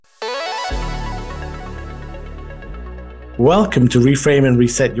Welcome to Reframe and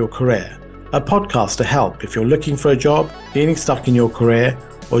Reset Your Career, a podcast to help if you're looking for a job, feeling stuck in your career,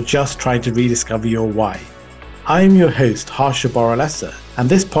 or just trying to rediscover your why. I am your host, Harsha Boralesa, and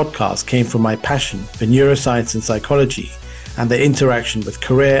this podcast came from my passion for neuroscience and psychology and the interaction with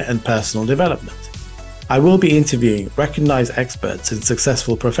career and personal development. I will be interviewing recognized experts and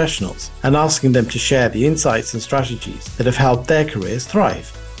successful professionals and asking them to share the insights and strategies that have helped their careers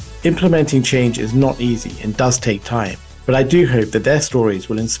thrive. Implementing change is not easy and does take time, but I do hope that their stories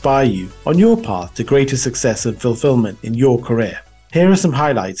will inspire you on your path to greater success and fulfillment in your career. Here are some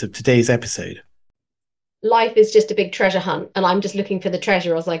highlights of today's episode. Life is just a big treasure hunt, and I'm just looking for the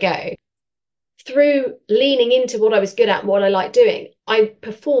treasure as I go. Through leaning into what I was good at and what I like doing, I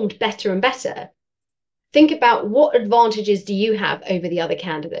performed better and better. Think about what advantages do you have over the other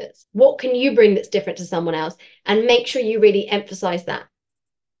candidates? What can you bring that's different to someone else? And make sure you really emphasize that.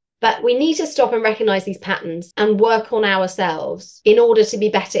 But we need to stop and recognize these patterns and work on ourselves in order to be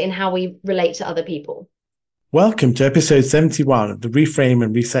better in how we relate to other people. Welcome to episode 71 of the Reframe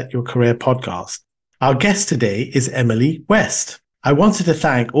and Reset Your Career podcast. Our guest today is Emilie West. I wanted to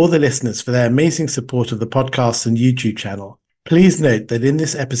thank all the listeners for their amazing support of the podcast and YouTube channel. Please note that in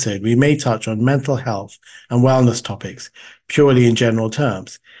this episode, we may touch on mental health and wellness topics purely in general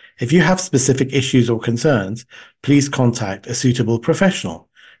terms. If you have specific issues or concerns, please contact a suitable professional.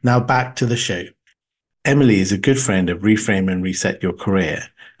 Now back to the show. Emilie is a good friend of Reframe and Reset Your Career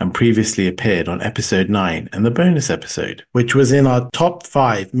and previously appeared on episode 9 and the bonus episode, which was in our top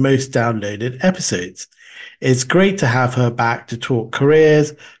 5 most downloaded episodes. It's great to have her back to talk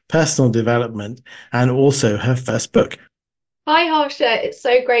careers, personal development, and also her first book. Hi, Harsha. It's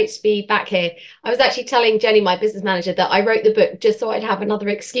so great to be back here. I was actually telling Jenny, my business manager, that I wrote the book just so I'd have another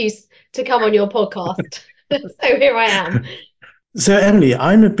excuse to come on your podcast. So here I am. So, Emilie,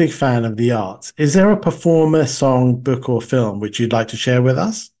 I'm a big fan of the arts. Is there a performer, song, book, or film which you'd like to share with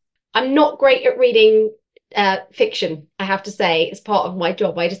us? I'm not great at reading fiction, I have to say. It's part of my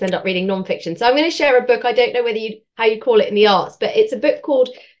job. I just end up reading non-fiction. So I'm going to share a book. I don't know how you call it in the arts, but it's a book called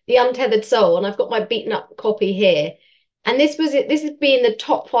The Untethered Soul, and I've got my beaten up copy here. And this has been the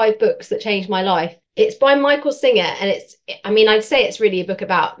top 5 books that changed my life. It's by Michael Singer, and I'd say it's really a book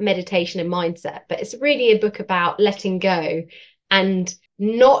about meditation and mindset, but it's really a book about letting go and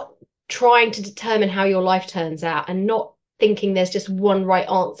not trying to determine how your life turns out and not thinking there's just one right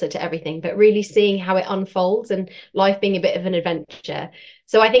answer to everything, but really seeing how it unfolds and life being a bit of an adventure.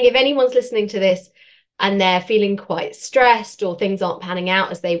 So I think if anyone's listening to this and they're feeling quite stressed or things aren't panning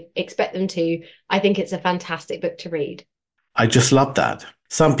out as they expect them to, I think it's a fantastic book to read. I just love that.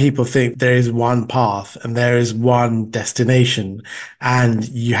 Some people think there is one path and there is one destination and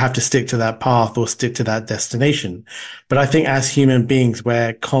you have to stick to that path or stick to that destination. But I think as human beings,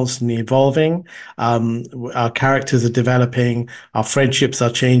 we're constantly evolving. Our characters are developing, our friendships are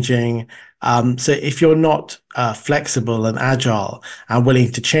changing. So if you're not flexible and agile and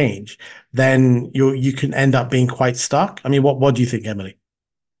willing to change, then you can end up being quite stuck. I mean, what do you think, Emilie?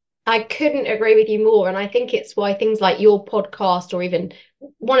 I couldn't agree with you more. And I think it's why things like your podcast, or even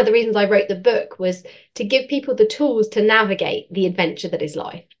one of the reasons I wrote the book, was to give people the tools to navigate the adventure that is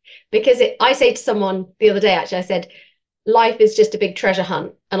life. Because I say to someone the other day, actually, I said, life is just a big treasure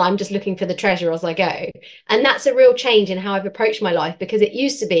hunt, and I'm just looking for the treasure as I go. And that's a real change in how I've approached my life, because it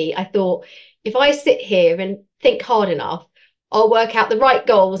used to be, I thought, if I sit here and think hard enough, I'll work out the right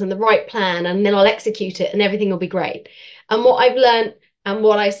goals and the right plan, and then I'll execute it and everything will be great. And what I've learned and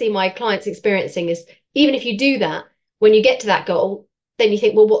what I see my clients experiencing is, even if you do that, when you get to that goal, then you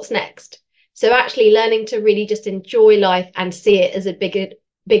think, well, what's next? So actually learning to really just enjoy life and see it as a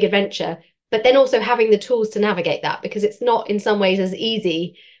big adventure, but then also having the tools to navigate that, because it's not in some ways as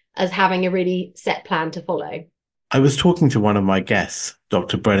easy as having a really set plan to follow. I was talking to one of my guests,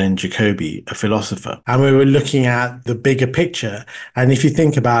 Dr. Brennan Jacobi, a philosopher, and we were looking at the bigger picture. And if you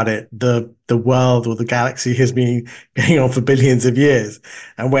think about it, the world or the galaxy has been going on for billions of years,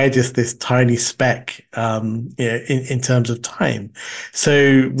 and we're just this tiny speck in terms of time.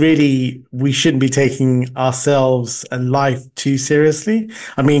 So really, we shouldn't be taking ourselves and life too seriously.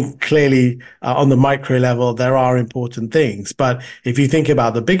 I mean, clearly, on the micro level, there are important things. But if you think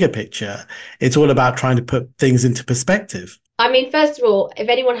about the bigger picture, it's all about trying to put things into perspective. I mean, first of all, if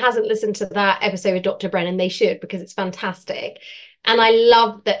anyone hasn't listened to that episode with Dr. Brennan, they should, because it's fantastic. And I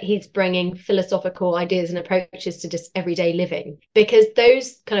love that he's bringing philosophical ideas and approaches to just everyday living, because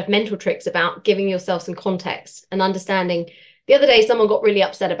those kind of mental tricks about giving yourself some context and understanding. The other day, someone got really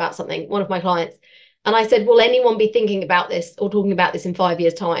upset about something, one of my clients, and I said, will anyone be thinking about this or talking about this in 5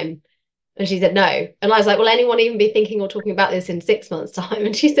 years' time? And she said, no. And I was like, will anyone even be thinking or talking about this in 6 months' time?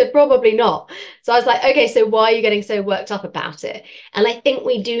 And she said, probably not. So I was like, okay, so why are you getting so worked up about it? And I think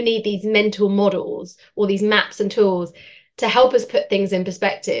we do need these mental models or these maps and tools to help us put things in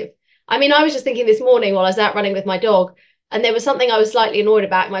perspective. I mean, I was just thinking this morning while I was out running with my dog, and there was something I was slightly annoyed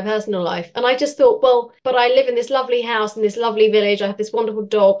about in my personal life. And I just thought, well, but I live in this lovely house in this lovely village. I have this wonderful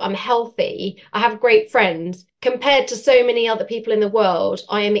dog. I'm healthy. I have great friends. Compared to so many other people in the world,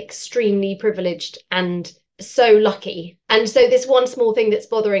 I am extremely privileged and so lucky. And so this one small thing that's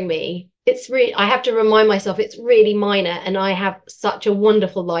bothering me, it's really, I have to remind myself it's really minor and I have such a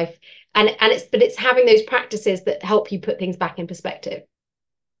wonderful life. But it's having those practices that help you put things back in perspective.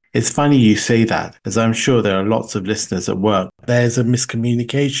 It's funny you say that, as I'm sure there are lots of listeners at work. There's a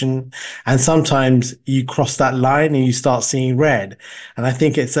miscommunication, and sometimes you cross that line and you start seeing red. And I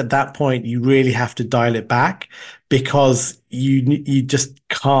think it's at that point you really have to dial it back because you just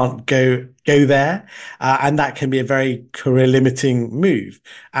can't go there, and that can be a very career limiting move,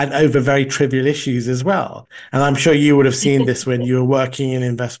 and over very trivial issues as well. And I'm sure you would have seen this when you were working in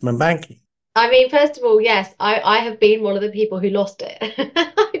investment banking. I mean, first of all, yes, I have been one of the people who lost it.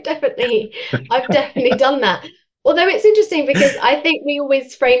 I've definitely done that. Although it's interesting because I think we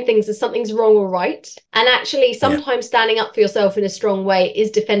always frame things as something's wrong or right. And actually, Yeah. sometimes standing up for yourself in a strong way is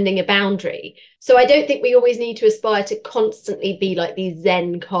defending a boundary. So I don't think we always need to aspire to constantly be like these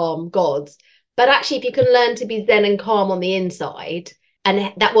Zen, calm gods. But actually, if you can learn to be Zen and calm on the inside,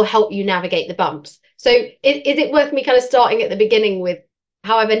 and that will help you navigate the bumps. So is it worth me kind of starting at the beginning with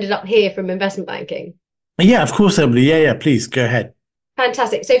how I've ended up here from investment banking? Yeah, of course, Emily. Yeah, please go ahead.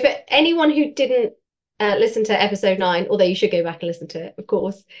 Fantastic. So for anyone who didn't listen to episode 9, although you should go back and listen to it, of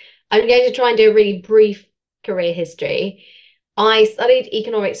course, I'm going to try and do a really brief career history. I studied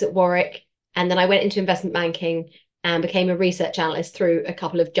economics at Warwick, and then I went into investment banking and became a research analyst through a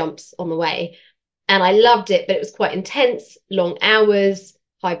couple of jumps on the way. And I loved it, but it was quite intense, long hours,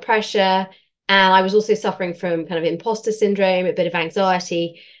 high pressure. And I was also suffering from kind of imposter syndrome, a bit of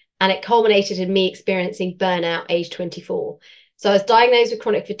anxiety. And it culminated in me experiencing burnout age 24. So I was diagnosed with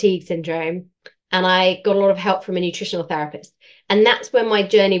chronic fatigue syndrome, and I got a lot of help from a nutritional therapist. And that's when my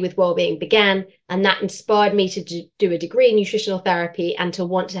journey with well-being began. And that inspired me to do a degree in nutritional therapy and to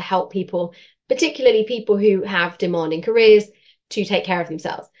want to help people, particularly people who have demanding careers, to take care of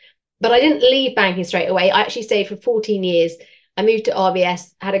themselves. But I didn't leave banking straight away. I actually stayed for 14 years. I moved to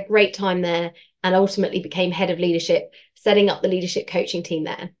RBS, had a great time there, and ultimately became head of leadership, setting up the leadership coaching team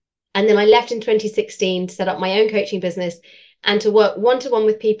there. And then I left in 2016 to set up my own coaching business and to work one-to-one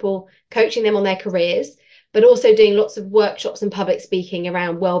with people, coaching them on their careers, but also doing lots of workshops and public speaking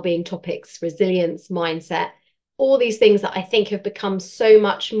around well-being topics, resilience, mindset, all these things that I think have become so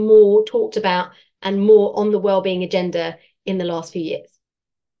much more talked about and more on the well-being agenda in the last few years.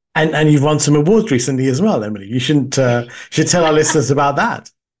 And you've won some awards recently as well, Emily. You should tell our listeners about that.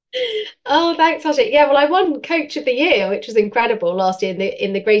 Oh, thanks, Hajit. Yeah, well, I won Coach of the Year, which was incredible last year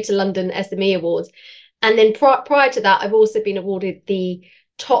in the Greater London SME Awards. And then prior to that, I've also been awarded the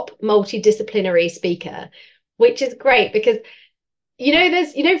top multidisciplinary speaker, which is great because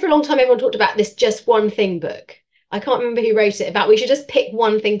for a long time everyone talked about this just one thing book. I can't remember who wrote it about we should just pick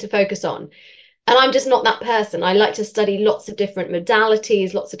one thing to focus on. And I'm just not that person. I like to study lots of different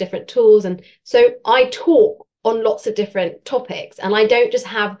modalities, lots of different tools. And so I talk on lots of different topics and I don't just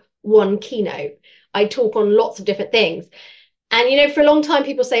have one keynote. I talk on lots of different things. And, for a long time,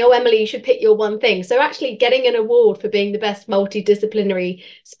 people say, oh, Emily, you should pick your one thing. So actually getting an award for being the best multidisciplinary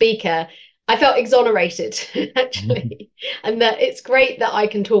speaker, I felt exonerated, actually. And that it's great that I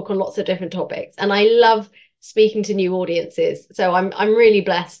can talk on lots of different topics. And I love speaking to new audiences. So I'm really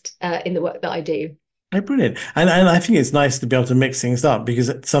blessed in the work that I do. Oh, brilliant. And I think it's nice to be able to mix things up because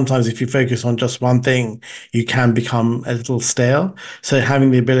sometimes if you focus on just one thing, you can become a little stale. So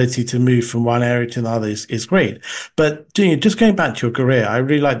having the ability to move from one area to another is great. But just going back to your career, I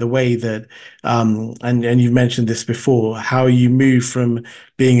really like the way that, and you've mentioned this before, how you move from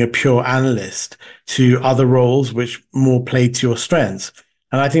being a pure analyst to other roles which more play to your strengths.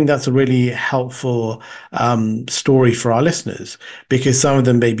 And I think that's a really helpful story for our listeners because some of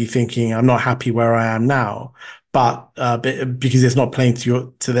them may be thinking, I'm not happy where I am now, but because it's not playing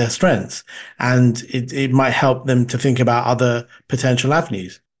to their strengths. And it might help them to think about other potential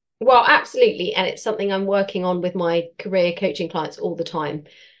avenues. Well, absolutely. And it's something I'm working on with my career coaching clients all the time.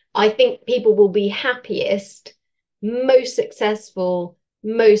 I think people will be happiest, most successful,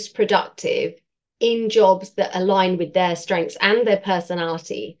 most productive in jobs that align with their strengths and their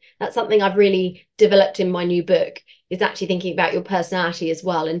personality. That's something I've really developed in my new book, is actually thinking about your personality as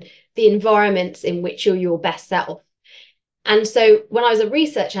well and the environments in which you're your best self. And so when I was a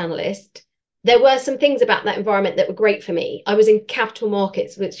research analyst, there were some things about that environment that were great for me. I was in capital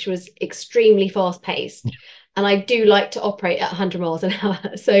markets, which was extremely fast paced. And I do like to operate at 100 miles an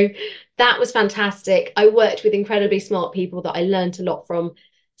hour. So that was fantastic. I worked with incredibly smart people that I learned a lot from.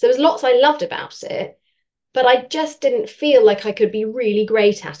 So there was lots I loved about it, but I just didn't feel like I could be really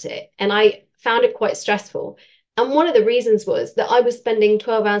great at it. And I found it quite stressful. And one of the reasons was that I was spending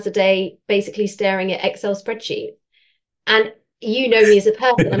 12 hours a day basically staring at Excel spreadsheets. And you know me as a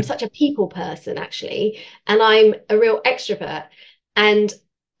person, I'm such a people person, actually, and I'm a real extrovert. And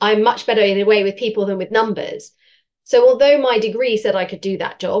I'm much better in a way with people than with numbers. So although my degree said I could do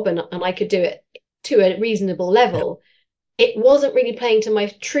that job and I could do it to a reasonable Yeah. level, it wasn't really playing to my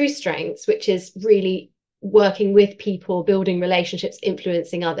true strengths, which is really working with people, building relationships,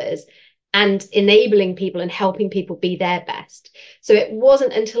 influencing others, and enabling people and helping people be their best. So it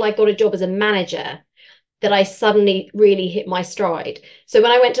wasn't until I got a job as a manager that I suddenly really hit my stride. So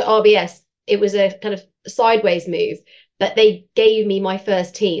when I went to RBS, it was a kind of sideways move, but they gave me my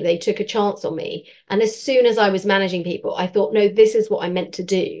first team. They took a chance on me. And as soon as I was managing people, I thought, no, this is what I meant to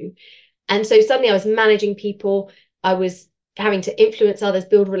do. And so suddenly I was managing people. I was having to influence others,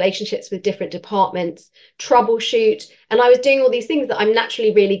 build relationships with different departments, troubleshoot. And I was doing all these things that I'm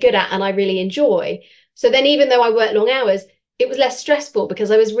naturally really good at and I really enjoy. So then, even though I worked long hours, it was less stressful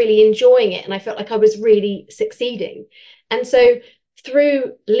because I was really enjoying it and I felt like I was really succeeding. And so,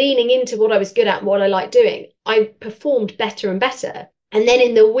 through leaning into what I was good at and what I liked doing, I performed better and better. And then,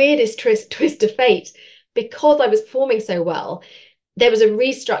 in the weirdest twist of fate, because I was performing so well, there was a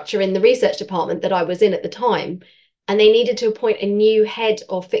restructure in the research department that I was in at the time, and they needed to appoint a new head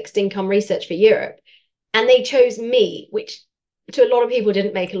of fixed income research for Europe. And they chose me, which to a lot of people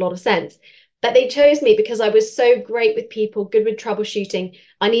didn't make a lot of sense. But they chose me because I was so great with people, good with troubleshooting.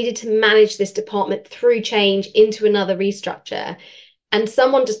 I needed to manage this department through change into another restructure. And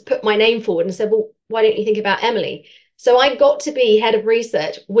someone just put my name forward and said, well, why don't you think about Emilie? So I got to be head of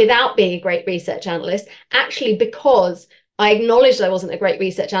research without being a great research analyst, actually, because I acknowledged I wasn't a great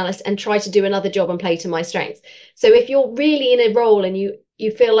research analyst and tried to do another job and play to my strengths. So if you're really in a role and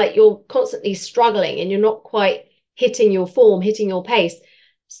you feel like you're constantly struggling and you're not quite hitting your form, hitting your pace,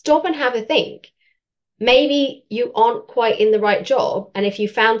 stop and have a think. Maybe you aren't quite in the right job. And if you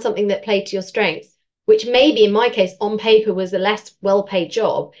found something that played to your strengths, which maybe in my case on paper was a less well-paid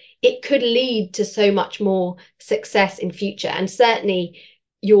job, it could lead to so much more success in future. And certainly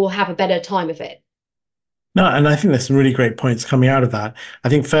you'll have a better time of it. No, and I think there's some really great points coming out of that. I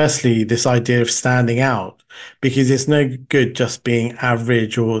think, firstly, this idea of standing out, because it's no good just being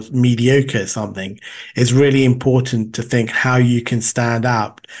average or mediocre at something. It's really important to think how you can stand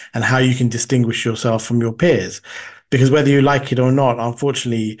out and how you can distinguish yourself from your peers. Because whether you like it or not,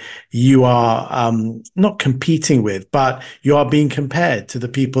 unfortunately, you are not competing with, but you are being compared to the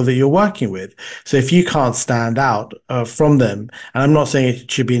people that you're working with. So if you can't stand out from them, and I'm not saying it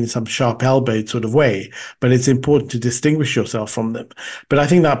should be in some sharp elbowed sort of way, but it's important to distinguish yourself from them. But I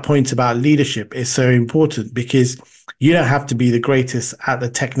think that point about leadership is so important because you don't have to be the greatest at the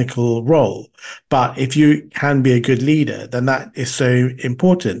technical role. But if you can be a good leader, then that is so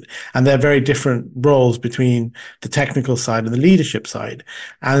important. And there are very different roles between the technical side and the leadership side.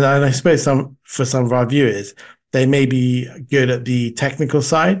 And I suppose for some of our viewers, they may be good at the technical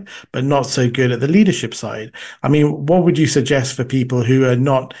side, but not so good at the leadership side. I mean, what would you suggest for people who are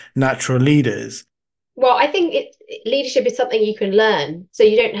not natural leaders? Well, I think leadership is something you can learn, so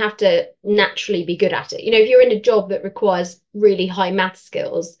you don't have to naturally be good at it. You know, if you're in a job that requires really high math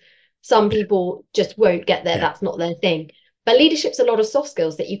skills, some people just won't get there. Yeah. That's not their thing. But leadership's a lot of soft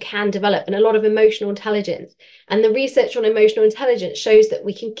skills that you can develop and a lot of emotional intelligence. And the research on emotional intelligence shows that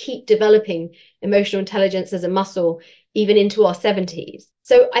we can keep developing emotional intelligence as a muscle even into our 70s.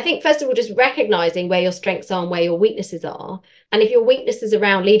 So I think, first of all, just recognizing where your strengths are and where your weaknesses are. And if your weakness is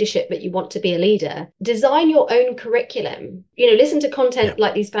around leadership, but you want to be a leader, design your own curriculum. You know, listen to Yeah. content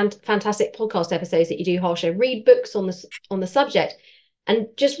like these fantastic podcast episodes that you do, Harsha. Read books on the subject, and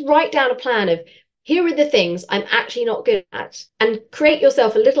just write down a plan of here are the things I'm actually not good at, and create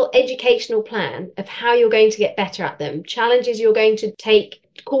yourself a little educational plan of how you're going to get better at them, challenges you're going to take,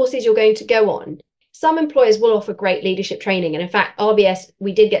 courses you're going to go on. Some employers will offer great leadership training. And in fact, RBS,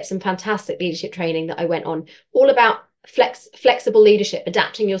 we did get some fantastic leadership training that I went on, all about flexible leadership,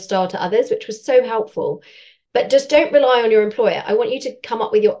 adapting your style to others, which was so helpful. But just don't rely on your employer. I want you to come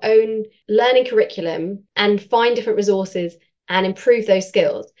up with your own learning curriculum and find different resources and improve those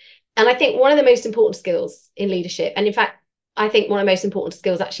skills. And I think one of the most important skills in leadership, and in fact, I think one of the most important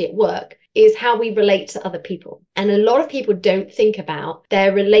skills actually at work, is how we relate to other people. And a lot of people don't think about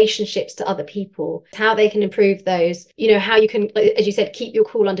their relationships to other people, how they can improve those, how you can, as you said, keep your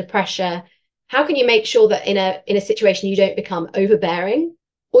cool under pressure. How can you make sure that in a situation you don't become overbearing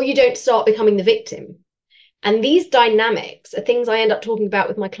or you don't start becoming the victim? And these dynamics are things I end up talking about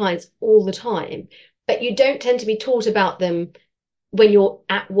with my clients all the time, but you don't tend to be taught about them when you're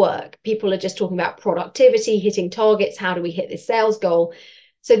at work. People are just talking about productivity, hitting targets, how do we hit this sales goal?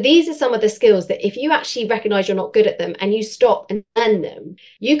 So these are some of the skills that if you actually recognize you're not good at them and you stop and learn them,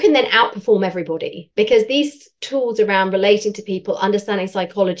 you can then outperform everybody, because these tools around relating to people, understanding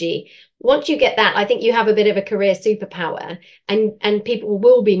psychology, once you get that, I think you have a bit of a career superpower, and people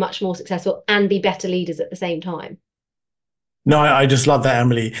will be much more successful and be better leaders at the same time. No, I just love that,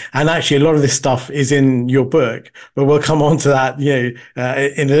 Emily. And actually, a lot of this stuff is in your book, but we'll come on to that,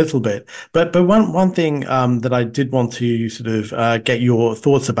 in a little bit. But one thing that I did want to sort of get your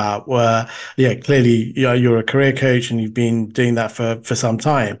thoughts about were, clearly, you're a career coach and you've been doing that for some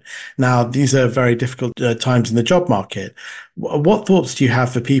time. Now, these are very difficult times in the job market. What thoughts do you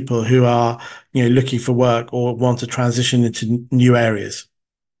have for people who are, looking for work or want to transition into new areas?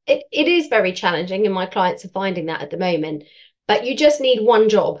 It is very challenging, and my clients are finding that at the moment. But you just need one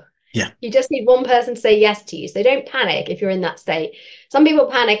job. Yeah. You just need one person to say yes to you. So don't panic if you're in that state. Some people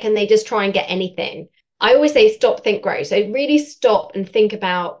panic and they just try and get anything. I always say stop, think, grow. So really stop and think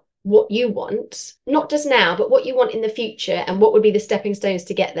about what you want, not just now, but what you want in the future and what would be the stepping stones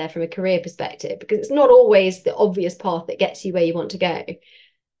to get there from a career perspective, because it's not always the obvious path that gets you where you want to go.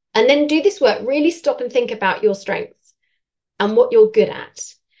 And then do this work. Really stop and think about your strengths and what you're good at.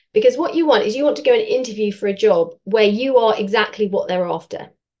 Because what you want is you want to go and interview for a job where you are exactly what they're after.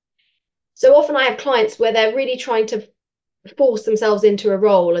 So often I have clients where they're really trying to force themselves into a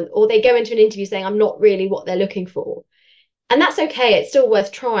role, or they go into an interview saying, I'm not really what they're looking for. And that's okay. It's still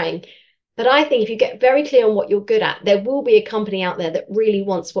worth trying. But I think if you get very clear on what you're good at, there will be a company out there that really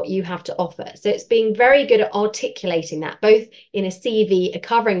wants what you have to offer. So it's being very good at articulating that, both in a CV, a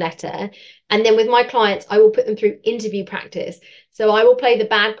covering letter, and then with my clients, I will put them through interview practice. So I will play the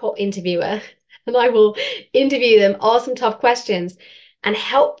bad cop interviewer and I will interview them, ask them tough questions, and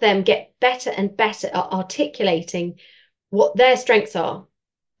help them get better and better at articulating what their strengths are.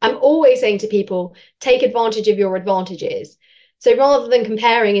 I'm always saying to people, take advantage of your advantages. So rather than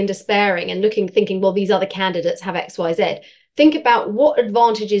comparing and despairing and thinking, well, these other candidates have X, Y, Z, think about what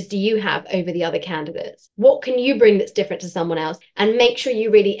advantages do you have over the other candidates? What can you bring that's different to someone else? And make sure you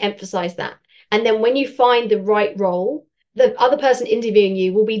really emphasize that. And then when you find the right role, the other person interviewing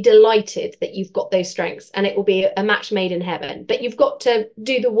you will be delighted that you've got those strengths, and it will be a match made in heaven. But you've got to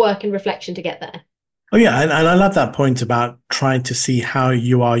do the work and reflection to get there. Oh, yeah. And I love that point about trying to see how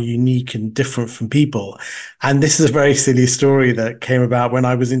you are unique and different from people. And this is a very silly story that came about when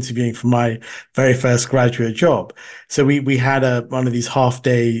I was interviewing for my very first graduate job. So we had one of these half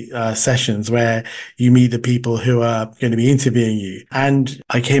day sessions where you meet the people who are going to be interviewing you. And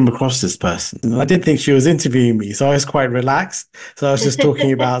I came across this person and I didn't think she was interviewing me. So I was quite relaxed. So I was just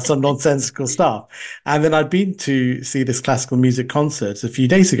talking about some nonsensical stuff. And then I'd been to see this classical music concert a few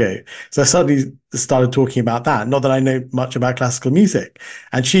days ago. So I suddenly started talking about that. Not that I know much about classical music,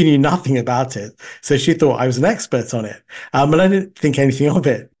 and she knew nothing about it. So she thought I was an expert on it. And I didn't think anything of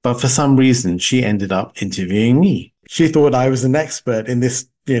it. But for some reason, she ended up interviewing me. She thought I was an expert in this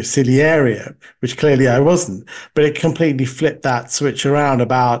silly area, which clearly I wasn't. But it completely flipped that switch around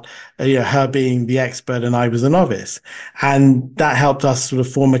about her being the expert and I was a novice. And that helped us sort of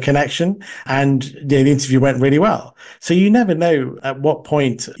form a connection. And the interview went really well. So you never know at what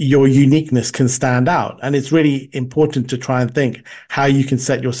point your uniqueness can stand out. And it's really important to try and think how you can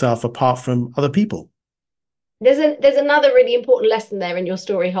set yourself apart from other people. There's another really important lesson there in your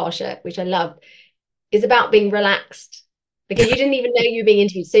story, Harsha, which I love, is about being relaxed, because you didn't even know you were being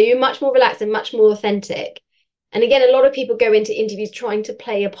interviewed. So you're much more relaxed and much more authentic. And again, a lot of people go into interviews trying to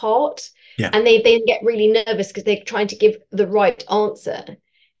play a part, and they then get really nervous because they're trying to give the right answer.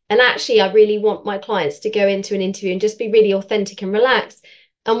 And actually, I really want my clients to go into an interview and just be really authentic and relaxed.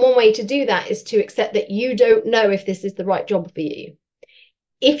 And one way to do that is to accept that you don't know if this is the right job for you.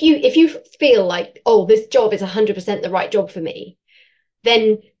 If you feel like, oh, this job is 100% the right job for me,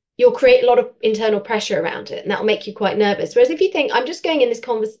 then you'll create a lot of internal pressure around it, and that'll make you quite nervous. Whereas if you think, I'm just going in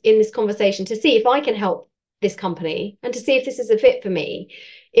this conversation to see if I can help this company and to see if this is a fit for me,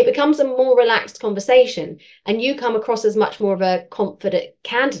 it becomes a more relaxed conversation, and you come across as much more of a confident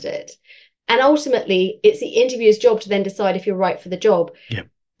candidate. And ultimately, it's the interviewer's job to then decide if you're right for the job. Yeah.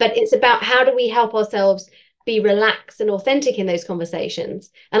 But it's about how do we help ourselves be relaxed and authentic in those conversations.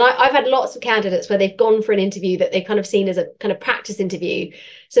 And I've had lots of candidates where they've gone for an interview that they've kind of seen as a kind of practice interview.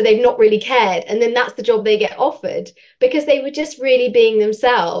 So they've not really cared. And then that's the job they get offered because they were just really being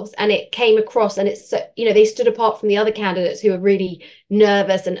themselves. And it came across, and it's, you know, they stood apart from the other candidates who were really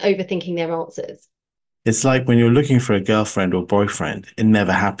nervous and overthinking their answers. It's like when you're looking for a girlfriend or boyfriend, it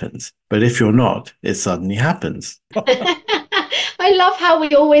never happens. But if you're not, it suddenly happens. I love how we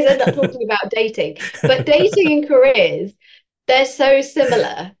always end up talking about dating, but dating and careers, they're so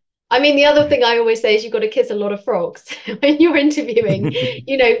similar. I mean, the other thing I always say is you've got to kiss a lot of frogs when you're interviewing.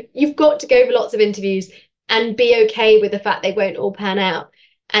 You know, you've got to go for lots of interviews and be okay with the fact they won't all pan out.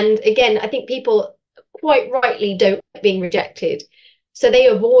 And again, I think people quite rightly don't like being rejected. So they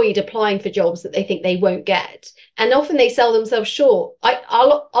avoid applying for jobs that they think they won't get. And often they sell themselves short.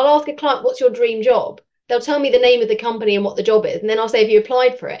 I'll ask a client, what's your dream job? They'll tell me the name of the company and what the job is. And then I'll say, have you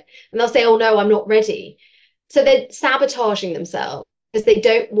applied for it? And they'll say, oh, no, I'm not ready. So they're sabotaging themselves because they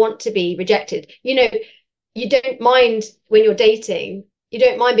don't want to be rejected. You know, you don't mind when you're dating, you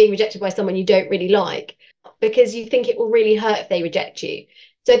don't mind being rejected by someone you don't really like because you think it will really hurt if they reject you.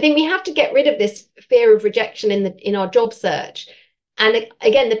 So I think we have to get rid of this fear of rejection in our job search. And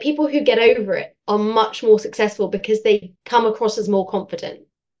again, the people who get over it are much more successful because they come across as more confident.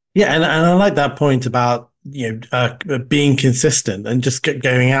 Yeah, and I like that point about being consistent and just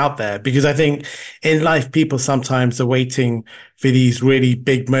going out there, because I think in life people sometimes are waiting for these really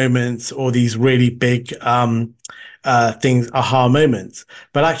big moments or these really big things, aha moments.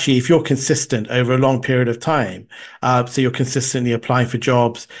 But actually, if you're consistent over a long period of time, so you're consistently applying for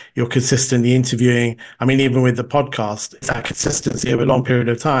jobs, you're consistently interviewing. I mean, even with the podcast, it's that consistency over a long period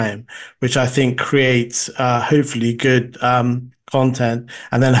of time, which I think creates hopefully good content,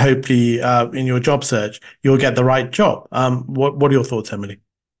 and then hopefully in your job search you'll get the right job. What are your thoughts, Emilie?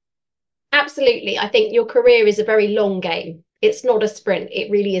 Absolutely. I think your career is a very long game. It's not a sprint.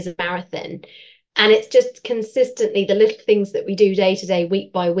 It really is a marathon. And it's just consistently the little things that we do day to day,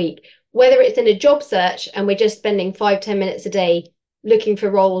 week by week, whether it's in a job search and we're just spending 5-10 minutes a day looking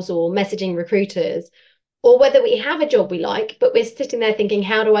for roles or messaging recruiters, or whether we have a job we like, but we're sitting there thinking,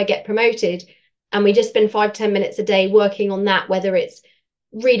 how do I get promoted? And we just spend 5-10 minutes a day working on that, whether it's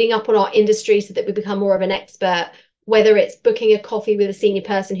reading up on our industry so that we become more of an expert, whether it's booking a coffee with a senior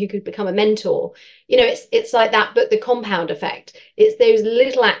person who could become a mentor. You know, it's like that book, The Compound Effect. It's those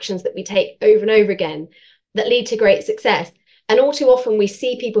little actions that we take over and over again that lead to great success. And all too often we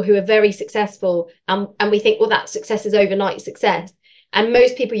see people who are very successful and we think, well, that success is overnight success. And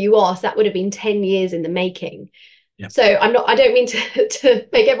most people you ask, that would have been 10 years in the making. Yeah. So I don't mean to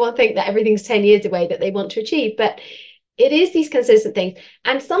make everyone think that everything's 10 years away that they want to achieve, but it is these consistent things.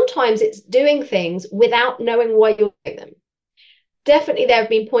 And sometimes it's doing things without knowing why you're doing them. Definitely, there have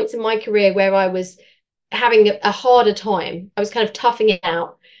been points in my career where I was having a harder time. I was kind of toughing it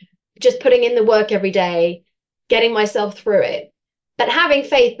out, just putting in the work every day, getting myself through it, but having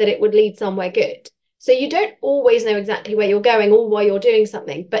faith that it would lead somewhere good. So you don't always know exactly where you're going or why you're doing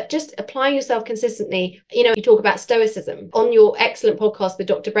something, but just applying yourself consistently. You know, you talk about stoicism on your excellent podcast with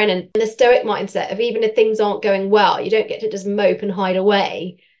Dr. Brennan, and the stoic mindset of even if things aren't going well, you don't get to just mope and hide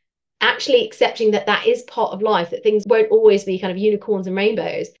away. Actually accepting that that is part of life, that things won't always be kind of unicorns and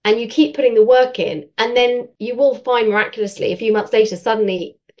rainbows, and you keep putting the work in, and then you will find miraculously a few months later,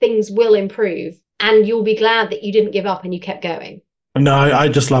 suddenly things will improve and you'll be glad that you didn't give up and you kept going. No, I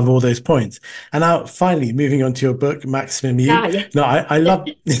just love all those points. And now, finally, moving on to your book, Maximum You. Yes. No, I love,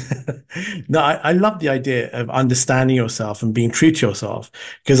 no, I love the idea of understanding yourself and being true to yourself,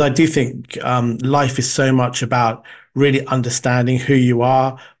 because I do think life is so much about really understanding who you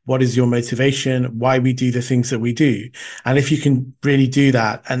are, what is your motivation, why we do the things that we do. And if you can really do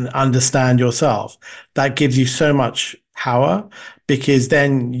that and understand yourself, that gives you so much power, because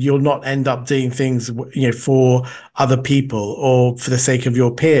then you'll not end up doing things, you know, for other people or for the sake of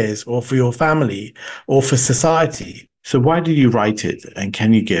your peers or for your family or for society. So why did you write it? And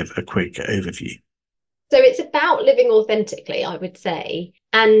can you give a quick overview? So it's about living authentically, I would say.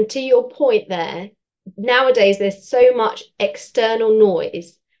 And to your point there, nowadays there's so much external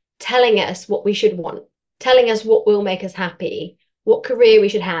noise telling us what we should want, telling us what will make us happy, what career we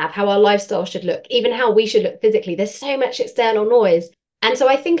should have, how our lifestyle should look, even how we should look physically. There's so much external noise. And so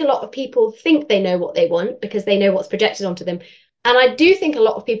I think a lot of people think they know what they want because they know what's projected onto them. And I do think a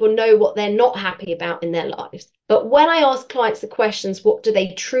lot of people know what they're not happy about in their lives. But when I ask clients the questions, what do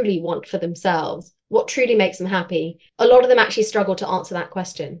they truly want for themselves? What truly makes them happy? A lot of them actually struggle to answer that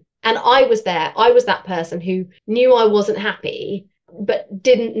question. And I was there. I was that person who knew I wasn't happy, but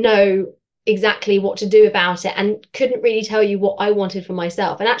didn't know exactly what to do about it and couldn't really tell you what I wanted for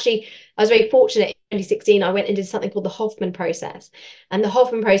myself. And actually, I was very fortunate in 2016. I went and did something called the Hoffman process. And the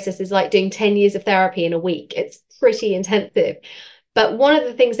Hoffman process is like doing 10 years of therapy in a week. It's pretty intensive. But one of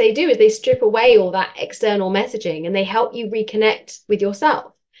the things they do is they strip away all that external messaging and they help you reconnect with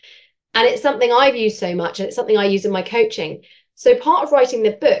yourself. And it's something I've used so much, and it's something I use in my coaching. So part of writing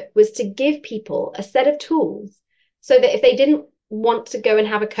the book was to give people a set of tools so that if they didn't want to go and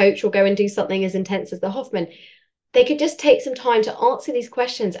have a coach or go and do something as intense as the Hoffman, they could just take some time to answer these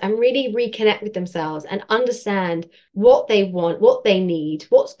questions and really reconnect with themselves and understand what they want, what they need,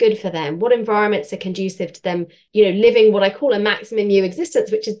 what's good for them, what environments are conducive to them, living what I call a maximum you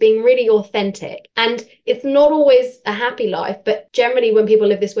existence, which is being really authentic. And it's not always a happy life, but generally when people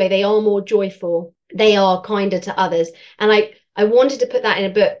live this way, they are more joyful, they are kinder to others. And I wanted to put that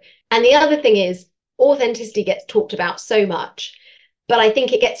in a book. And the other thing is, authenticity gets talked about so much, but I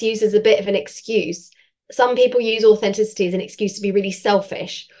think it gets used as a bit of an excuse. Some people use authenticity as an excuse to be really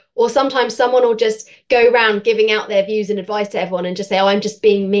selfish, or sometimes someone will just go around giving out their views and advice to everyone and just say, oh, I'm just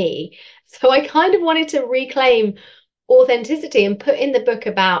being me. So I kind of wanted to reclaim authenticity and put in the book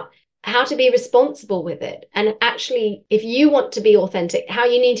about how to be responsible with it. And actually, if you want to be authentic, how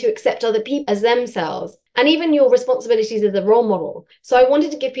you need to accept other people as themselves, and even your responsibilities as a role model. So I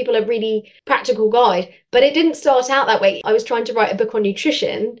wanted to give people a really practical guide, but it didn't start out that way. I was trying to write a book on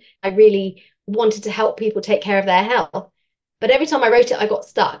nutrition. I really wanted to help people take care of their health. But every time I wrote it, I got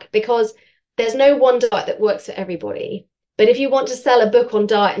stuck because there's no one diet that works for everybody. But if you want to sell a book on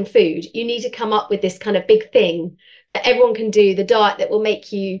diet and food, you need to come up with this kind of big thing that everyone can do, the diet that will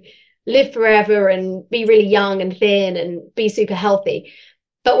make you live forever and be really young and thin and be super healthy.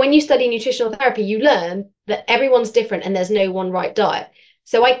 But when you study nutritional therapy, you learn that everyone's different and there's no one right diet.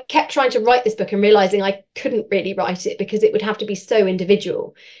 So I kept trying to write this book and realizing I couldn't really write it because it would have to be so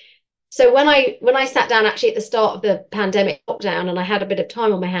individual. So when I sat down actually at the start of the pandemic lockdown and I had a bit of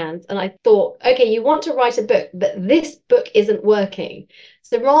time on my hands and I thought, okay, you want to write a book, but this book isn't working.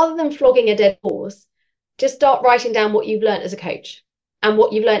 So rather than flogging a dead horse, just start writing down what you've learned as a coach and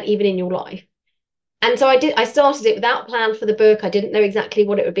what you've learned even in your life. And so I started it without plan for the book. I didn't know exactly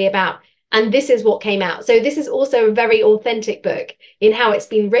what it would be about. And this is what came out. So this is also a very authentic book in how it's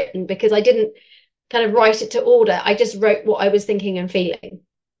been written because I didn't kind of write it to order. I just wrote what I was thinking and feeling.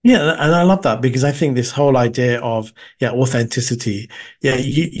 Yeah, and I love that because I think this whole idea of authenticity. Yeah,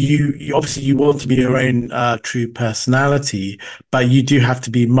 you obviously you want to be your own true personality, but you do have to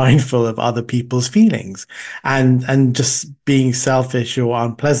be mindful of other people's feelings, and just being selfish or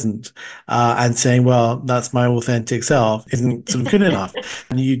unpleasant, and saying, well, that's my authentic self isn't sort of good enough.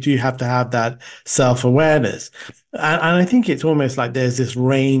 And you do have to have that self-awareness. And I think it's almost like there's this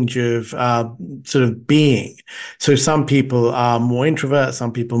range of sort of being. So some people are more introvert,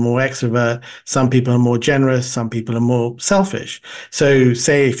 some people are more extrovert, some people are more generous, some people are more selfish. So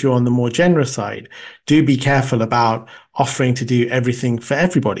say if you're on the more generous side, do be careful about offering to do everything for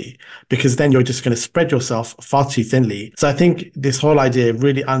everybody, because then you're just going to spread yourself far too thinly. So I think this whole idea of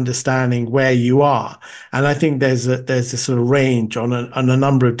really understanding where you are, and I think there's this sort of range on a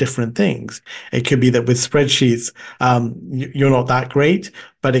number of different things. It could be that with spreadsheets, you're not that great,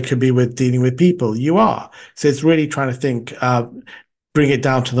 but it could be with dealing with people, you are. So it's really trying to think, bring it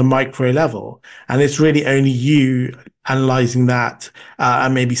down to the micro level. And it's really only you analyzing that,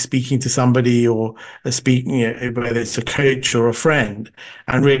 and maybe speaking to somebody or speaking, whether it's a coach or a friend,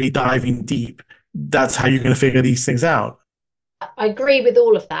 and really diving deep. That's how you're going to figure these things out. I agree with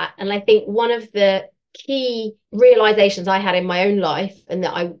all of that. And I think one of the key realizations I had in my own life and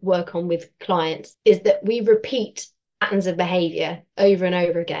that I work on with clients is that we repeat patterns of behavior over and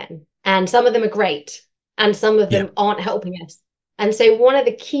over again. And some of them are great and some of them aren't helping us. And so one of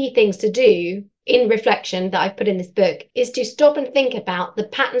the key things to do in reflection that I've put in this book is to stop and think about the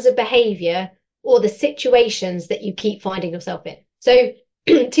patterns of behavior or the situations that you keep finding yourself in. So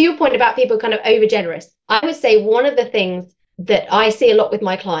to your point about people kind of over generous, I would say one of the things that I see a lot with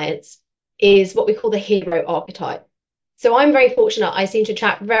my clients is what we call the hero archetype. So I'm very fortunate. I seem to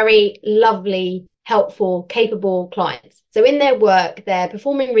attract very lovely, helpful, capable clients. So in their work, they're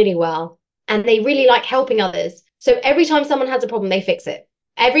performing really well and they really like helping others. So every time someone has a problem, they fix it.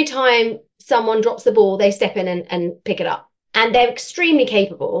 Every time someone drops the ball, they step in and pick it up. And they're extremely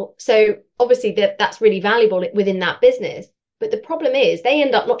capable. So obviously that's really valuable within that business. But the problem is they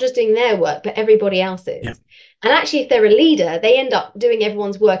end up not just doing their work, but everybody else's. Yeah. And actually, if they're a leader, they end up doing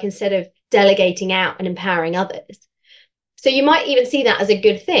everyone's work instead of delegating out and empowering others. So you might even see that as a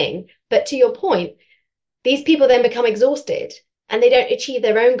good thing. But to your point, these people then become exhausted and they don't achieve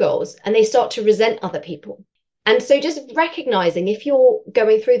their own goals and they start to resent other people. And so just recognizing if you're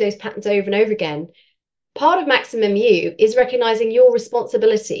going through those patterns over and over again, part of Maximum You is recognizing your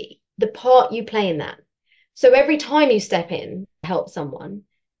responsibility, the part you play in that. So every time you step in, help someone,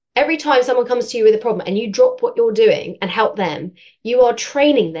 every time someone comes to you with a problem and you drop what you're doing and help them, you are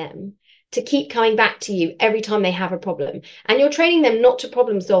training them to keep coming back to you every time they have a problem. And you're training them not to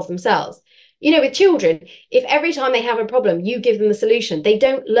problem solve themselves. You know, with children, if every time they have a problem, you give them the solution, they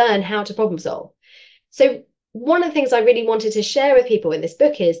don't learn how to problem solve. So one of the things I really wanted to share with people in this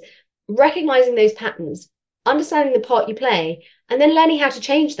book is recognizing those patterns, understanding the part you play, and then learning how to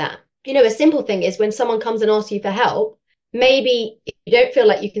change that. You know, a simple thing is when someone comes and asks you for help, maybe if you don't feel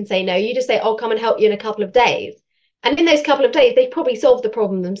like you can say no, you just say, I'll come and help you in a couple of days. And in those couple of days, they've probably solved the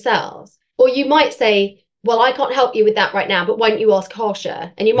problem themselves. Or you might say, well, I can't help you with that right now, but why don't you ask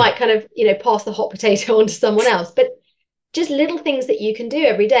Harsha? And you might kind of, you know, pass the hot potato on to someone else. But just little things that you can do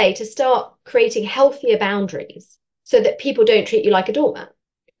every day to start creating healthier boundaries so that people don't treat you like a doormat.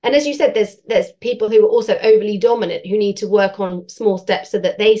 And as you said, there's people who are also overly dominant who need to work on small steps so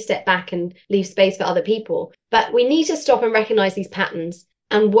that they step back and leave space for other people. But we need to stop and recognize these patterns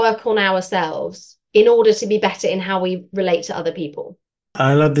and work on ourselves in order to be better in how we relate to other people.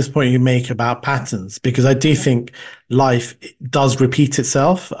 I love this point you make about patterns, because I do think life does repeat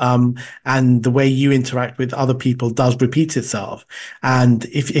itself, and the way you interact with other people does repeat itself. And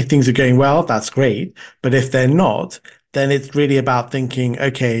if things are going well, that's great. But if they're not, then it's really about thinking,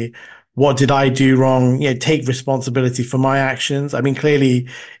 okay, what did I do wrong? You know, take responsibility for my actions. I mean, clearly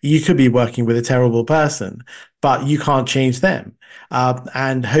you could be working with a terrible person, but you can't change them.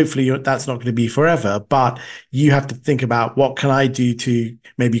 And hopefully that's not going to be forever, but you have to think about, what can I do to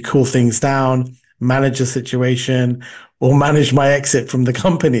maybe cool things down, manage the situation, or manage my exit from the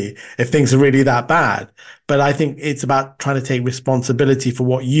company if things are really that bad. But I think it's about trying to take responsibility for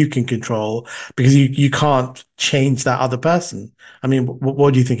what you can control, because you can't change that other person. I mean,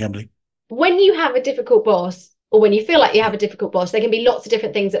 what do you think, Emily? When you have a difficult boss, or when you feel like you have a difficult boss, there can be lots of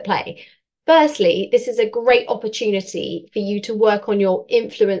different things at play. Firstly, this is a great opportunity for you to work on your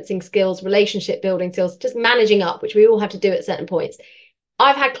influencing skills, relationship building skills, just managing up, which we all have to do at certain points.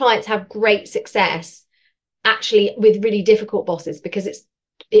 I've had clients have great success actually with really difficult bosses because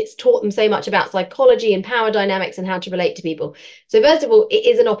it's taught them so much about psychology and power dynamics and how to relate to people. So first of all, it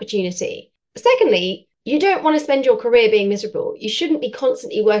is an opportunity. Secondly, you don't want to spend your career being miserable. You shouldn't be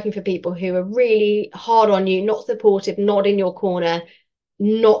constantly working for people who are really hard on you, not supportive, not in your corner,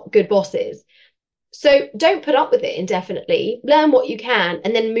 not good bosses. So don't put up with it indefinitely. Learn what you can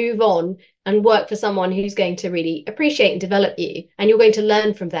and then move on and work for someone who's going to really appreciate and develop you, and you're going to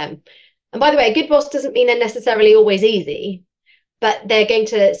learn from them. And by the way, a good boss doesn't mean they're necessarily always easy, but they're going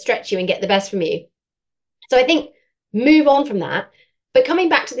to stretch you and get the best from you. So I think move on from that. But coming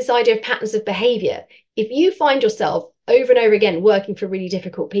back to this idea of patterns of behavior, if you find yourself over and over again working for really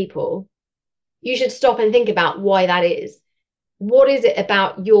difficult people, you should stop and think about why that is. What is it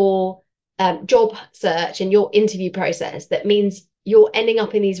about your job search and your interview process that means you're ending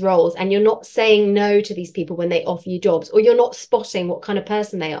up in these roles and you're not saying no to these people when they offer you jobs, or you're not spotting what kind of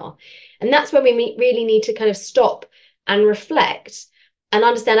person they are? And that's when we really need to kind of stop and reflect and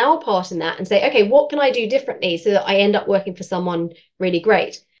understand our part in that and say, okay, what can I do differently so that I end up working for someone really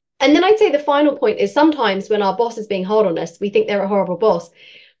great? And then I'd say the final point is, sometimes when our boss is being hard on us, we think they're a horrible boss,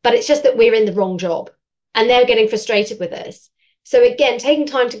 but it's just that we're in the wrong job and they're getting frustrated with us. So again, taking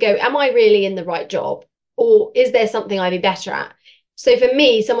time to go, am I really in the right job? Or is there something I'd be better at? So for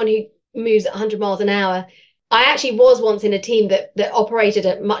me, someone who moves at 100 miles an hour, I actually was once in a team that operated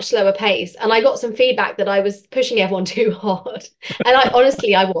at much slower pace, and I got some feedback that I was pushing everyone too hard. And I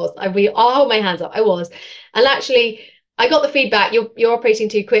honestly, I was. I'll hold my hands up. I was. And actually, I got the feedback, you're operating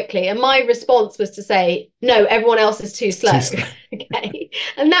too quickly. And my response was to say, no, everyone else is too slow. Okay.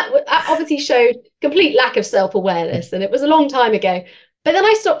 And that obviously showed complete lack of self-awareness. And it was a long time ago. But then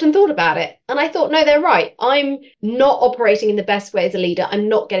I stopped and thought about it. And I thought, no, they're right. I'm not operating in the best way as a leader. I'm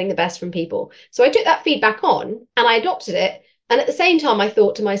not getting the best from people. So I took that feedback on and I adopted it. And at the same time, I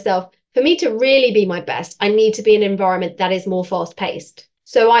thought to myself, for me to really be my best, I need to be in an environment that is more fast-paced.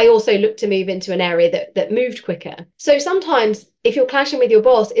 So I also looked to move into an area that moved quicker. So sometimes if you're clashing with your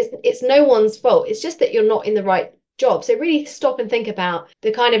boss, it's no one's fault. It's just that you're not in the right job. So really stop and think about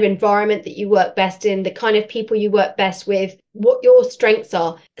the kind of environment that you work best in, the kind of people you work best with, what your strengths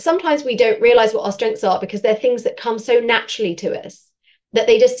are. Sometimes we don't realize what our strengths are because they're things that come so naturally to us that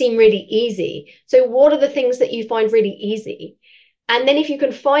they just seem really easy. So what are the things that you find really easy? And then if you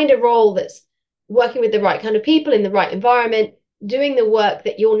can find a role that's working with the right kind of people in the right environment, doing the work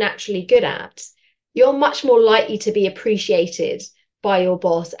that you're naturally good at, you're much more likely to be appreciated by your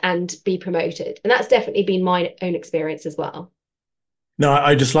boss and be promoted. And that's definitely been my own experience as well. No,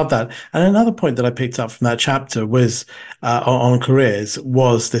 I just love that. And another point that I picked up from that chapter was on careers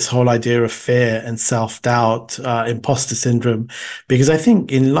was this whole idea of fear and self-doubt, imposter syndrome, because I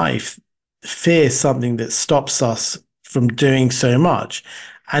think in life, fear is something that stops us from doing so much.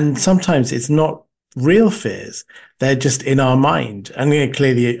 And sometimes it's not real fears. They're just in our mind. And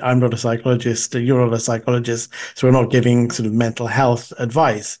clearly, I'm not a psychologist, you're not a psychologist, so we're not giving sort of mental health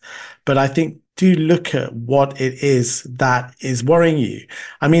advice. But I think do look at what it is that is worrying you.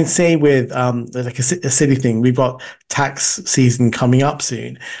 I mean, say with like a silly thing, we've got tax season coming up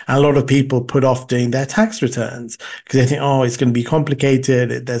soon, and a lot of people put off doing their tax returns because they think, oh, it's going to be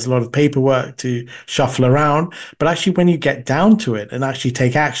complicated. There's a lot of paperwork to shuffle around. But actually, when you get down to it and actually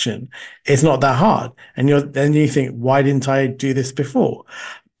take action, it's not that hard. And then you think, why didn't I do this before?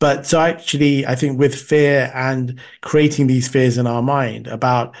 But so actually, I think with fear and creating these fears in our mind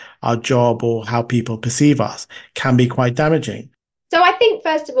about our job or how people perceive us can be quite damaging. So I think,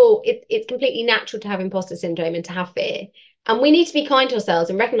 first of all, it's completely natural to have imposter syndrome and to have fear. And we need to be kind to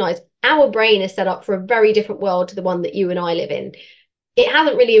ourselves and recognize our brain is set up for a very different world to the one that you and I live in. It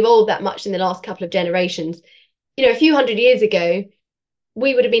hasn't really evolved that much in the last couple of generations. You know, a few hundred years ago,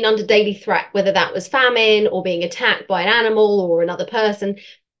 we would have been under daily threat, whether that was famine or being attacked by an animal or another person.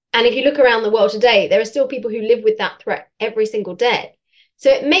 And if you look around the world today, there are still people who live with that threat every single day. So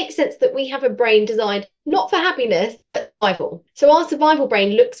it makes sense that we have a brain designed not for happiness, but survival. So our survival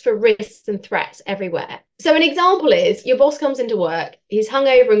brain looks for risks and threats everywhere. So an example is your boss comes into work, he's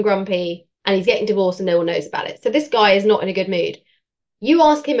hungover and grumpy, and he's getting divorced and no one knows about it. So this guy is not in a good mood. You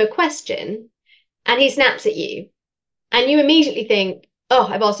ask him a question and he snaps at you. And you immediately think, oh,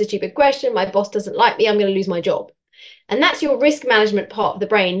 I've asked a stupid question. My boss doesn't like me. I'm going to lose my job. And that's your risk management part of the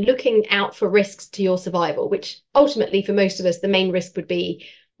brain looking out for risks to your survival, which ultimately for most of us, the main risk would be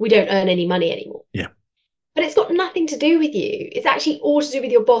we don't earn any money anymore. Yeah. But it's got nothing to do with you. It's actually all to do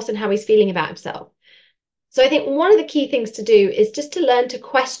with your boss and how he's feeling about himself. So I think one of the key things to do is just to learn to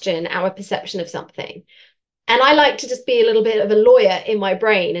question our perception of something. And I like to just be a little bit of a lawyer in my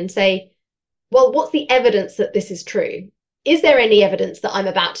brain and say, well, what's the evidence that this is true? Is there any evidence that I'm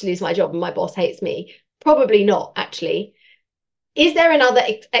about to lose my job and my boss hates me? Probably not, actually. Is there another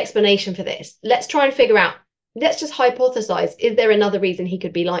explanation for this? Let's try and figure out, let's just hypothesize, is there another reason he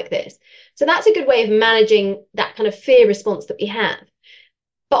could be like this? So that's a good way of managing that kind of fear response that we have.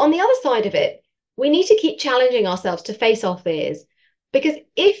 But on the other side of it, we need to keep challenging ourselves to face our fears. Because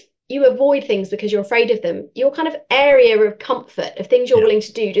if you avoid things because you're afraid of them, your kind of area of comfort of things you're willing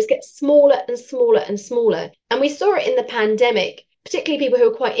to do just gets smaller and smaller and smaller. And we saw it in the pandemic. Particularly people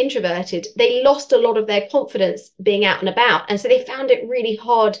who are quite introverted, they lost a lot of their confidence being out and about. And so they found it really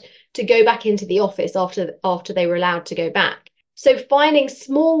hard to go back into the office after they were allowed to go back. So finding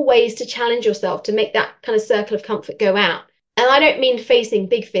small ways to challenge yourself to make that kind of circle of comfort go out. And I don't mean facing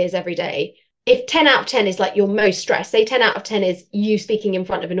big fears every day. If 10 out of 10 is like your most stress, say 10 out of 10 is you speaking in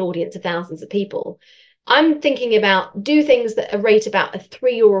front of an audience of thousands of people, I'm thinking about do things that are rate about a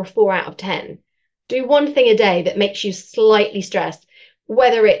 3 or a 4 out of 10. Do one thing a day that makes you slightly stressed,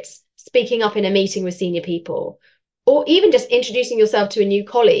 whether it's speaking up in a meeting with senior people or even just introducing yourself to a new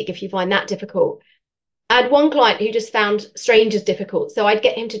colleague if you find that difficult. I had one client who just found strangers difficult. So I'd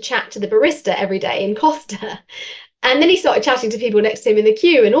get him to chat to the barista every day in Costa. And then he started chatting to people next to him in the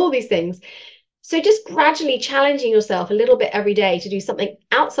queue and all these things. So just gradually challenging yourself a little bit every day to do something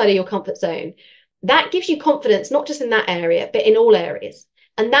outside of your comfort zone. That gives you confidence, not just in that area, but in all areas.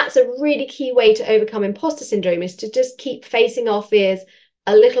 And that's a really key way to overcome imposter syndrome is to just keep facing our fears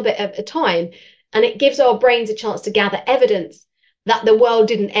a little bit at a time. And it gives our brains a chance to gather evidence that the world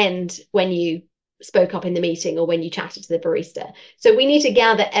didn't end when you spoke up in the meeting or when you chatted to the barista. So we need to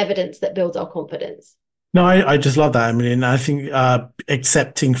gather evidence that builds our confidence. No, I just love that. I mean, I think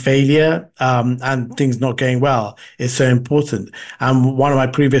accepting failure and things not going well is so important. And one of my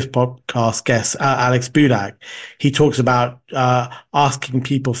previous podcast guests, Alex Budak, he talks about asking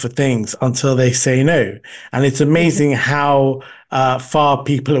people for things until they say no. And it's amazing how far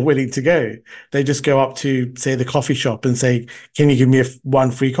people are willing to go. They just go up to, say, the coffee shop and say, can you give me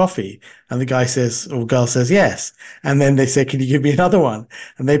one free coffee? And the guy says, or girl says, yes. And then they say, can you give me another one?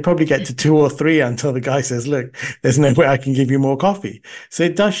 And they probably get to 2 or 3 until the guy says, look, there's no way I can give you more coffee. So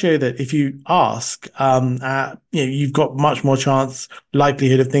it does show that if you ask, you've got much more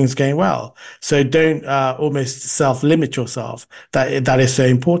likelihood of things going well. So don't almost self-limit yourself. That is so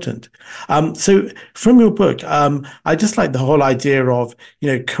important. So from your book, I just like the whole idea of,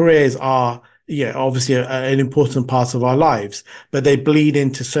 careers are obviously an important part of our lives, but they bleed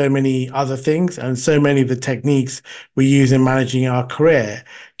into so many other things, and so many of the techniques we use in managing our career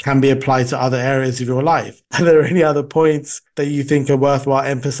can be applied to other areas of your life. Are there any other points that you think are worthwhile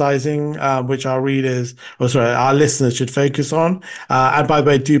emphasizing, which our our listeners should focus on? And by the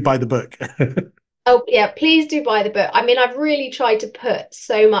way, do buy the book. Oh, yeah, please do buy the book. I mean, I've really tried to put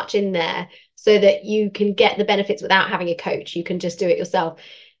so much in there so that you can get the benefits without having a coach. You can just do it yourself.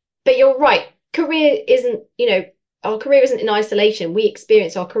 But you're right. Our career isn't in isolation. We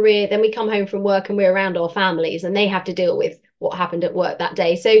experience our career, then we come home from work and we're around our families and they have to deal with what happened at work that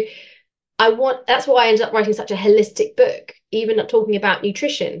day. So that's why I ended up writing such a holistic book, even not talking about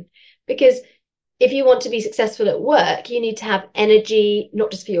nutrition, because if you want to be successful at work, you need to have energy, not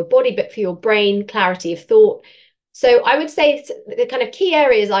just for your body, but for your brain, clarity of thought. So I would say the kind of key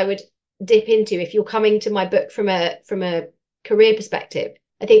areas I would dip into if you're coming to my book from a career perspective.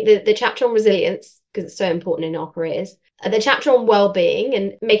 I think the chapter on resilience, because it's so important in our careers, the chapter on well-being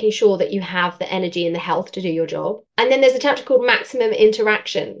and making sure that you have the energy and the health to do your job. And then there's a chapter called maximum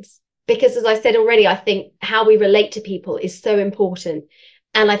interactions, because as I said already, I think how we relate to people is so important.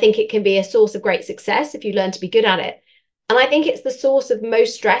 And I think it can be a source of great success if you learn to be good at it. And I think it's the source of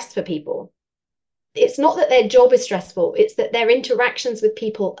most stress for people. It's not that their job is stressful, it's that their interactions with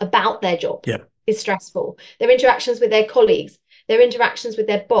people about their job is stressful. Their interactions with their colleagues, their interactions with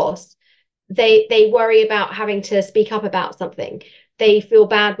their boss, they worry about having to speak up about something. They feel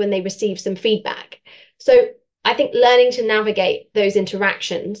bad when they receive some feedback. So I think learning to navigate those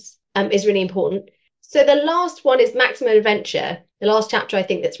interactions is really important. So the last one is maximum adventure. The last chapter I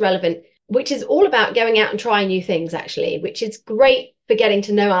think that's relevant, which is all about going out and trying new things, actually, which is great for getting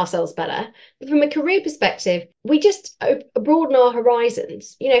to know ourselves better. But from a career perspective, we just broaden our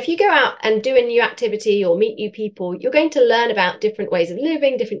horizons. If you go out and do a new activity or meet new people, you're going to learn about different ways of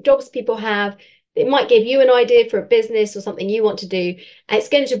living, different jobs people have. It might give you an idea for a business or something you want to do, and it's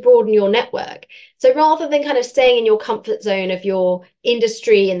going to broaden your network. So rather than kind of staying in your comfort zone of your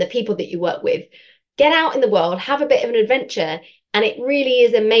industry and the people that you work with, get out in the world, have a bit of an adventure, and it really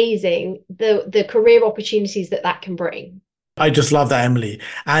is amazing the career opportunities that can bring. I just love that, Emilie.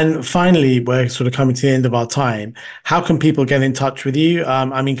 And finally, we're sort of coming to the end of our time. How can people get in touch with you?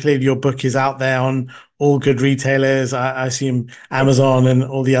 I mean, clearly your book is out there on all good retailers. I assume Amazon and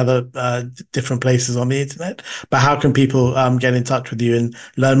all the other different places on the internet. But how can people get in touch with you and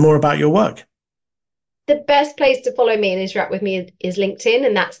learn more about your work? The best place to follow me and interact with me is LinkedIn,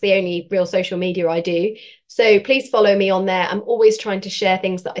 and that's the only real social media I do. So please follow me on there. I'm always trying to share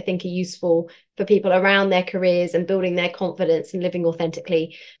things that I think are useful for people around their careers and building their confidence and living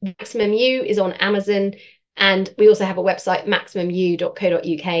authentically. Maximum You is on Amazon, and we also have a website,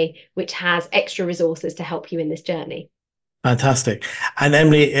 maximumu.co.uk, which has extra resources to help you in this journey. Fantastic. And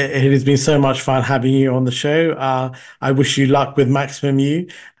Emilie, it has been so much fun having you on the show. I wish you luck with Maximum You.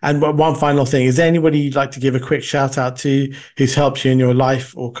 And one final thing, is there anybody you'd like to give a quick shout out to who's helped you in your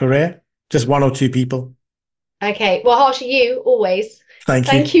life or career? Just one or two people. Okay. Well, Harsha, you always.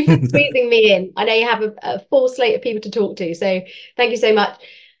 Thank you for squeezing me in. I know you have a full slate of people to talk to, so thank you so much.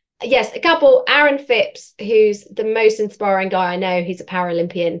 Yes, a couple. Aaron Phipps, who's the most inspiring guy I know. He's a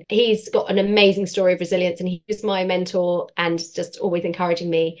Paralympian. He's got an amazing story of resilience, and he was my mentor and just always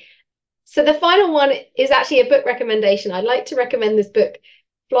encouraging me. So the final one is actually a book recommendation. I'd like to recommend this book,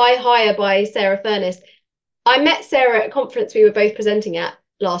 Fly Higher by Sarah Furness. I met Sarah at a conference we were both presenting at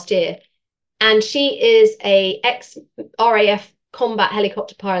last year, and she is a ex-RAF combat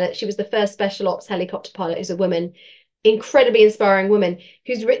helicopter pilot. She was the first special ops helicopter pilot who's a woman. Incredibly inspiring woman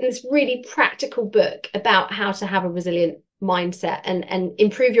who's written this really practical book about how to have a resilient mindset and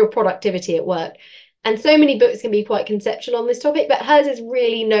improve your productivity at work. And so many books can be quite conceptual on this topic, but hers is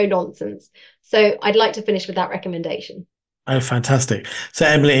really no nonsense. So I'd like to finish with that recommendation. Oh, fantastic. So,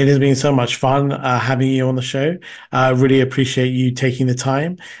 Emilie, it has been so much fun having you on the show. I really appreciate you taking the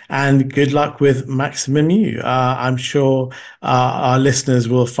time, and good luck with Maximum You. I'm sure our listeners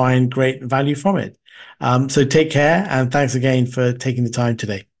will find great value from it. So take care, and thanks again for taking the time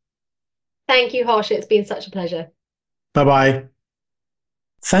today. Thank you, Harsha. It's been such a pleasure. Bye-bye.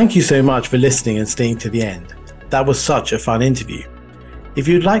 Thank you so much for listening and staying to the end. That was such a fun interview. If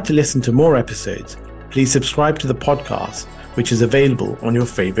you'd like to listen to more episodes, please subscribe to the podcast, which is available on your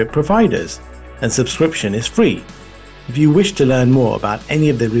favorite providers, and subscription is free. If you wish to learn more about any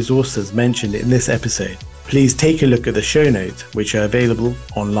of the resources mentioned in this episode, please take a look at the show notes, which are available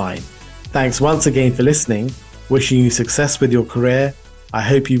online. Thanks once again for listening. Wishing you success with your career. I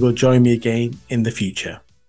hope you will join me again in the future.